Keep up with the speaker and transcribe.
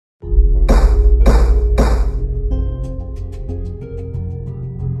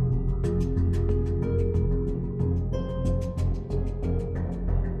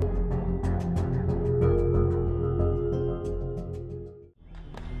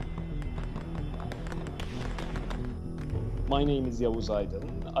My name is Yavuz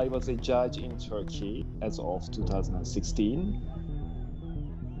Aydin. I was a judge in Turkey as of 2016.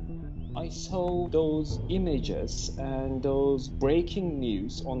 I saw those images and those breaking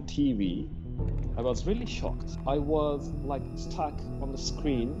news on TV. I was really shocked. I was stuck on the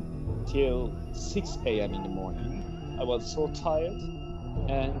screen till 6 a.m. in the morning. I was so tired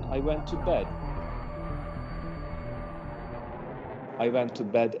and I went to bed. I went to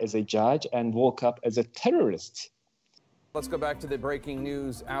bed as a judge and woke up as a terrorist. Let's go back to the breaking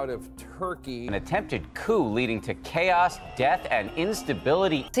news out of Turkey. An attempted coup leading to chaos, death, and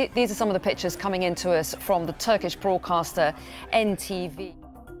instability. These are some of the pictures coming into us from the Turkish broadcaster NTV.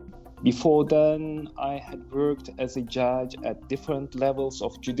 Before then, I had worked as a judge at different levels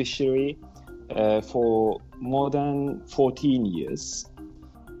of judiciary for more than 14 years.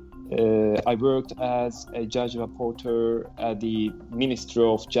 I worked as a judge reporter at the Ministry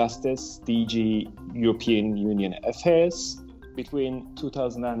of Justice, DG European Union Affairs. Between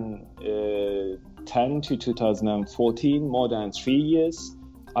 2010 to 2014, more than 3 years,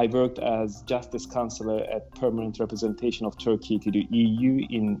 I worked as Justice Counselor at Permanent Representation of Turkey to the EU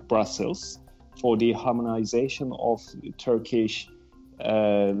in Brussels for the harmonization of Turkish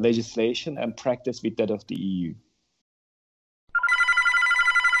legislation and practice with that of the EU.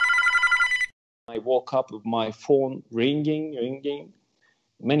 I woke up with my phone ringing.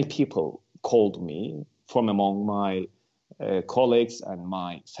 Many people called me from among my colleagues and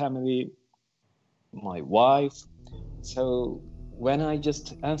my family, my wife. So when I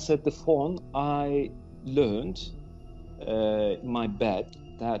just answered the phone, I learned in my bed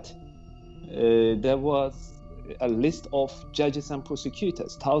that there was a list of judges and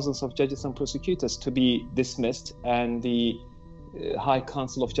prosecutors, thousands of judges and prosecutors to be dismissed, and the High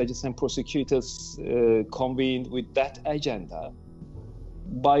Council of Judges and Prosecutors convened with that agenda.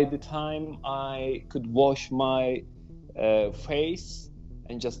 By the time I could wash my face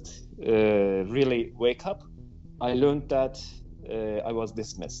and just really wake up, I learned that I was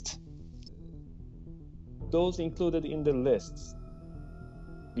dismissed. Those included in the lists,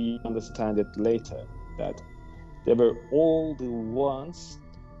 we understand it later, that they were all the ones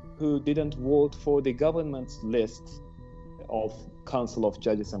who didn't vote for the government's list of Council of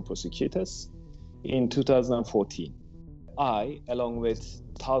Judges and Prosecutors in 2014. I, along with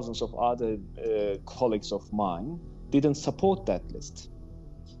thousands of other colleagues of mine, didn't support that list.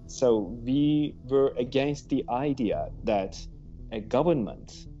 So we were against the idea that a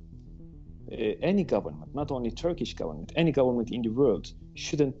government, any government, not only Turkish government, any government in the world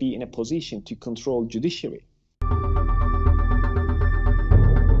shouldn't be in a position to control judiciary.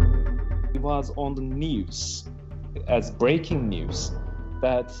 It was on the news as breaking news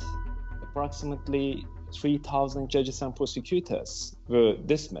that approximately 3,000 judges and prosecutors were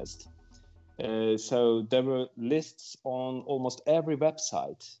dismissed. So there were lists on almost every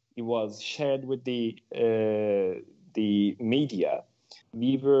website. It was shared with the media.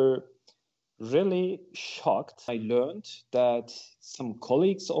 We were really shocked. I learned that some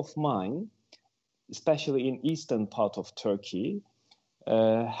colleagues of mine, especially in eastern part of Turkey,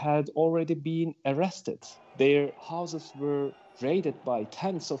 had already been arrested. Their houses were raided by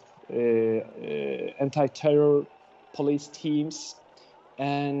tens of anti-terror police teams,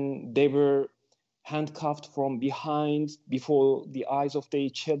 and they were handcuffed from behind before the eyes of their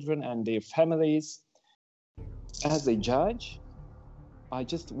children and their families. As a judge, I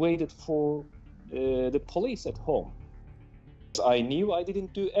just waited for the police at home. I knew I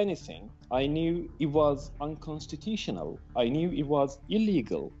didn't do anything. I knew it was unconstitutional. I knew it was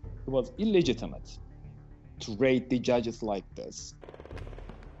illegal. It was illegitimate to raid the judges like this.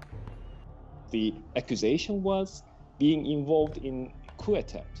 The accusation was being involved in coup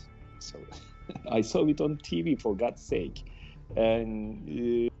attempt. So I saw it on TV, for God's sake.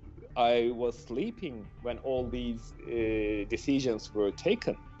 And I was sleeping when all these decisions were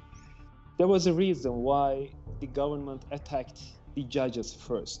taken. There was a reason why the government attacked the judges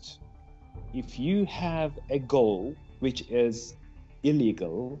first. If you have a goal which is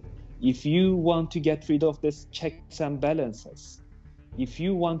illegal, if you want to get rid of this checks and balances, if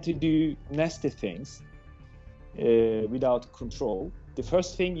you want to do nasty things without control, the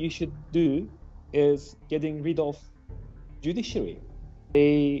first thing you should do is getting rid of judiciary.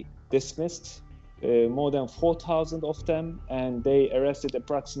 They dismissed more than 4,000 of them, and they arrested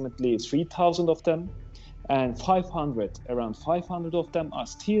approximately 3,000 of them, and around 500 of them are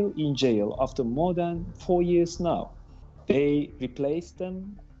still in jail after more than 4 years now. They replaced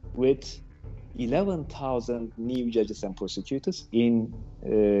them with 11,000 new judges and prosecutors in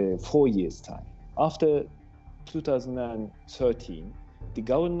 4 years' time. After 2013, the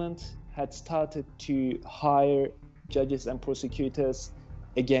government had started to hire judges and prosecutors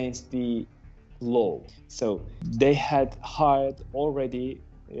against the law. So they had hired already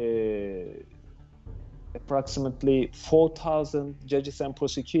approximately 4,000 judges and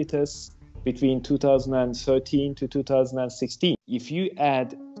prosecutors between 2013 to 2016. If you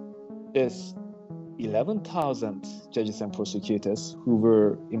add this 11,000 judges and prosecutors who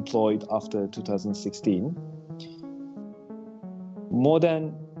were employed after 2016, more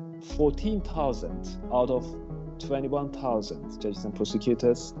than 14,000 out of 21,000 judges and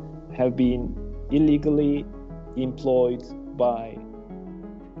prosecutors have been illegally employed by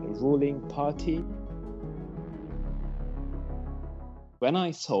a ruling party. When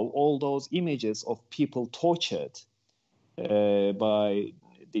I saw all those images of people tortured by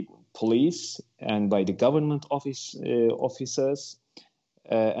the police and by the government officers,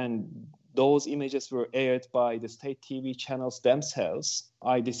 and those images were aired by the state TV channels themselves,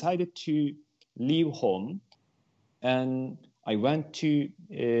 I decided to leave home and I went to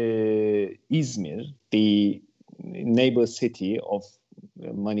Izmir, the neighbor city of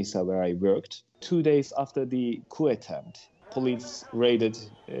Manisa where I worked. 2 days after the coup attempt, police raided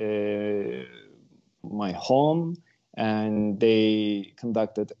my home and they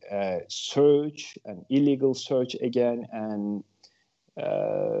conducted a search, an illegal search again. And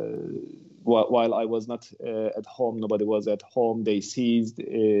while I was not at home, nobody was at home, they seized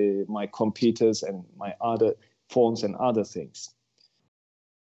my computers and my other phones and other things.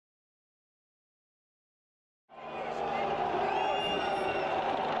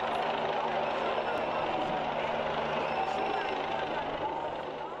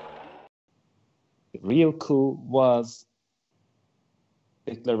 The real coup was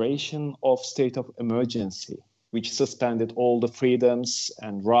a declaration of state of emergency, which suspended all the freedoms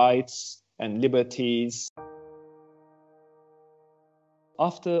and rights and liberties.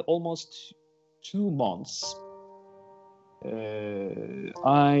 After almost 2 months,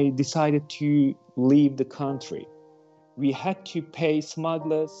 I decided to leave the country. We had to pay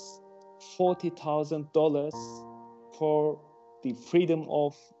smugglers $40,000 for the freedom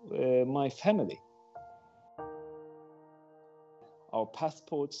of my family. Our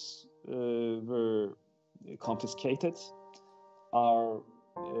passports were confiscated. Our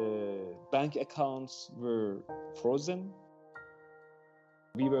bank accounts were frozen.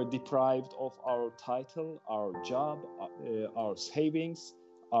 We were deprived of our title, our job, our savings,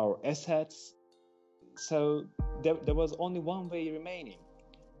 our assets. So there was only one way remaining.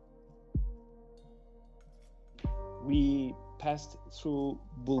 We passed through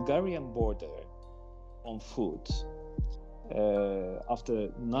Bulgarian border on foot. After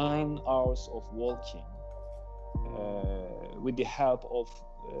 9 hours of walking, with the help of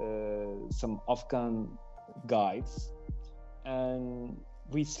some Afghan guides, and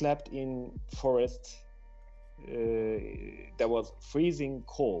we slept in forest. There was freezing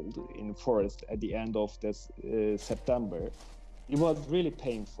cold in forest at the end of this September. It was really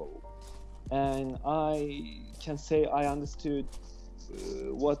painful, and I can say I understood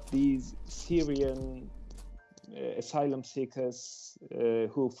what these Syrian asylum seekers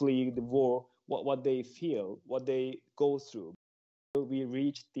who flee the war, what they feel, what they go through. We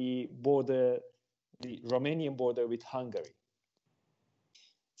reached the border, the Romanian border with Hungary.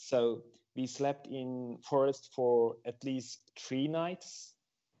 So we slept in forest for at least 3 nights,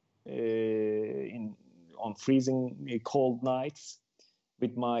 on freezing cold nights,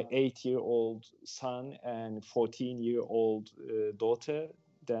 with my 8-year-old son and 14-year-old daughter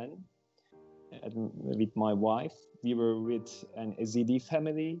then. And with my wife, we were with an Yazidi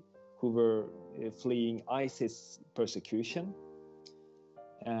family who were fleeing ISIS persecution,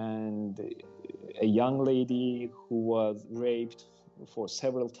 and a young lady who was raped for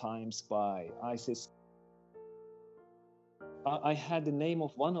several times by ISIS. I had the name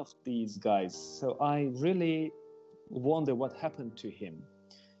of one of these guys, so I really wonder what happened to him.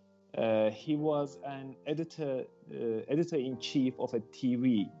 He was an editor-in-chief of a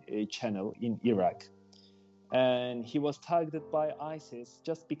TV channel in Iraq, and he was targeted by ISIS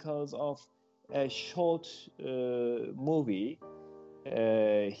just because of a short movie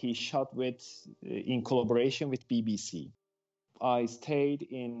he shot in collaboration with BBC. I stayed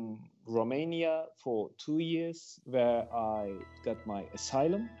in Romania for 2 years, where I got my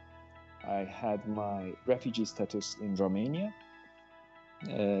asylum. I had my refugee status in Romania.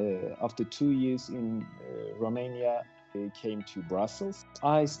 After 2 years in Romania, I came to Brussels.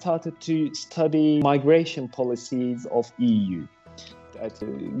 I started to study migration policies of EU at the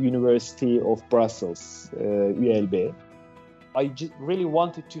University of Brussels, ULB. I really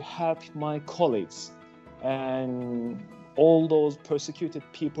wanted to help my colleagues and all those persecuted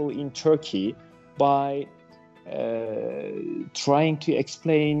people in Turkey by trying to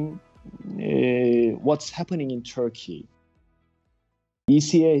explain what's happening in Turkey.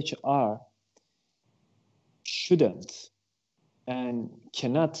 ECHR shouldn't and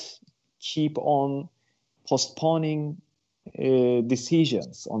cannot keep on postponing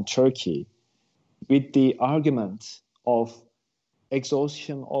decisions on Turkey with the argument of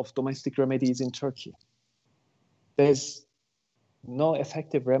exhaustion of domestic remedies in Turkey. There's no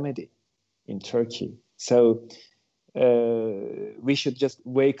effective remedy in Turkey. So we should just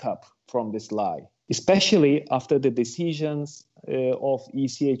wake up from this lie, especially after the decisions of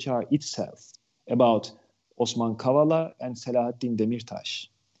ECHR itself about Osman Kavala and Selahattin Demirtas.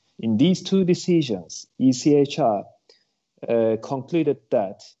 In these two decisions, ECHR concluded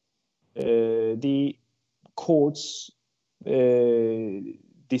that the courts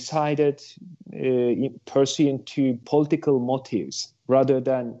decided pursuant to political motives rather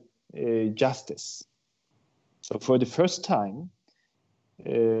than justice. So for the first time,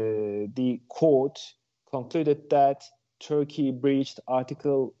 the court concluded that Turkey breached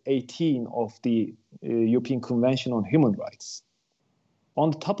Article 18 of the European Convention on Human Rights.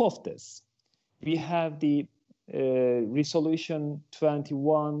 On top of this, we have the Resolution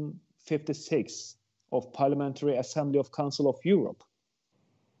 2156 of Parliamentary Assembly of Council of Europe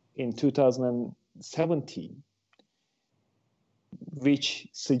in 2017, which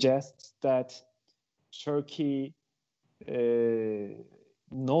suggests that Turkey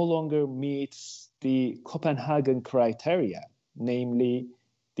no longer meets the Copenhagen criteria, namely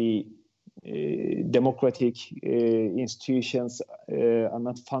the democratic institutions are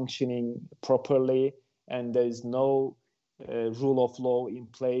not functioning properly, and there is no rule of law in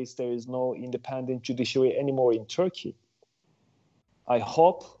place. There is no independent judiciary anymore in Turkey. I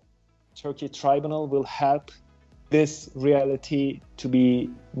hope Turkey tribunal will help this reality to be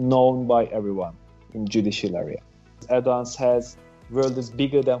known by everyone in judicial area. Erdogan says world is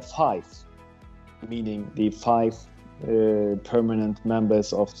bigger than five, meaning the five permanent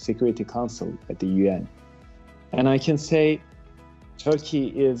members of Security Council at the UN. And I can say Turkey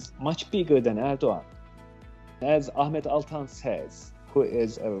is much bigger than Erdogan. As Ahmet Altan says, who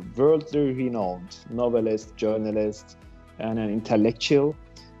is a worldly renowned novelist, journalist, and an intellectual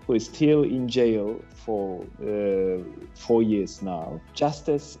who is still in jail for 4 years now.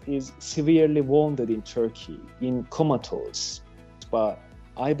 Justice is severely wounded in Turkey, in comatose. But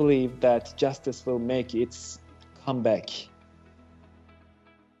I believe that justice will make its comeback